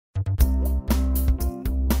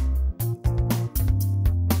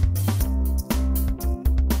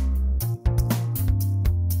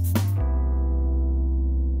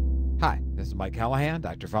Mike Callahan,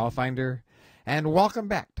 Dr. File Finder, and welcome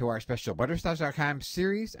back to our special Butterscotch.com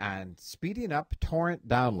series on speeding up torrent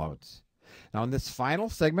downloads. Now, in this final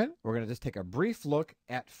segment, we're going to just take a brief look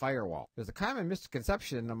at Firewall. There's a common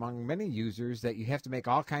misconception among many users that you have to make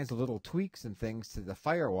all kinds of little tweaks and things to the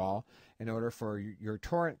Firewall in order for your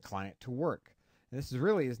torrent client to work. And this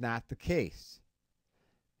really is not the case.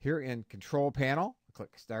 Here in Control Panel,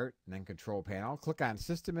 click Start and then Control Panel. Click on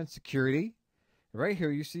System and Security. Right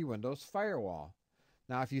here you see Windows Firewall.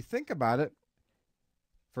 Now, if you think about it,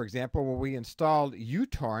 for example, when we installed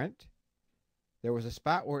uTorrent, there was a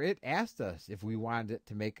spot where it asked us if we wanted it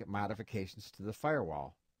to make modifications to the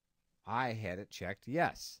firewall. I had it checked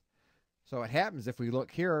yes. So what happens if we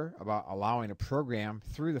look here about allowing a program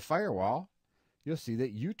through the firewall, you'll see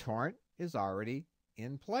that uTorrent is already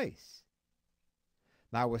in place.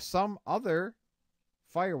 Now, with some other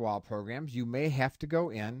firewall programs, you may have to go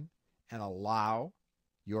in and allow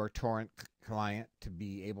your torrent client to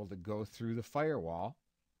be able to go through the firewall,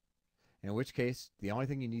 in which case the only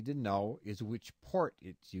thing you need to know is which port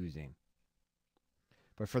it's using.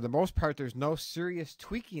 But for the most part, there's no serious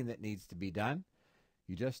tweaking that needs to be done.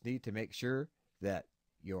 You just need to make sure that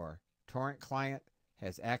your torrent client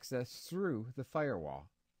has access through the firewall.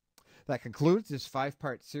 That concludes this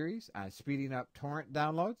 5-part series on speeding up torrent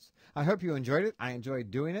downloads. I hope you enjoyed it. I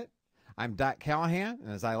enjoyed doing it. I'm Doc Callahan,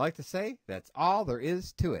 and as I like to say, that's all there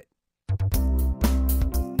is to it.